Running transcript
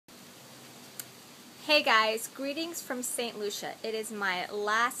Hey guys, greetings from St. Lucia. It is my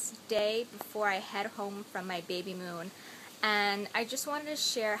last day before I head home from my baby moon, and I just wanted to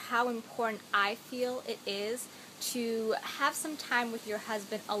share how important I feel it is to have some time with your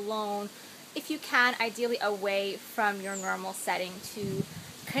husband alone, if you can, ideally away from your normal setting, to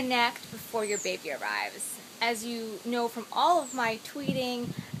connect before your baby arrives. As you know from all of my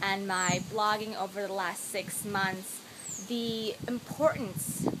tweeting and my blogging over the last 6 months, the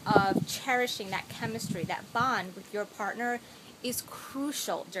importance of cherishing that chemistry, that bond with your partner is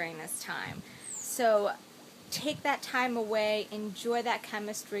crucial during this time. So take that time away, enjoy that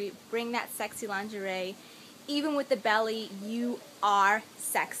chemistry, bring that sexy lingerie. Even with the belly, you are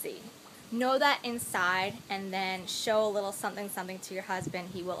sexy. Know that inside, and then show a little something to your husband.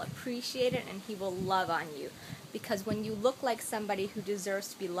 He will appreciate it and he will love on you. Because when you look like somebody who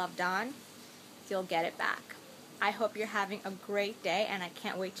deserves to be loved on, you'll get it back. I hope you're having a great day, and I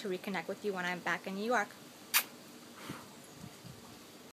can't wait to reconnect with you when I'm back in New York.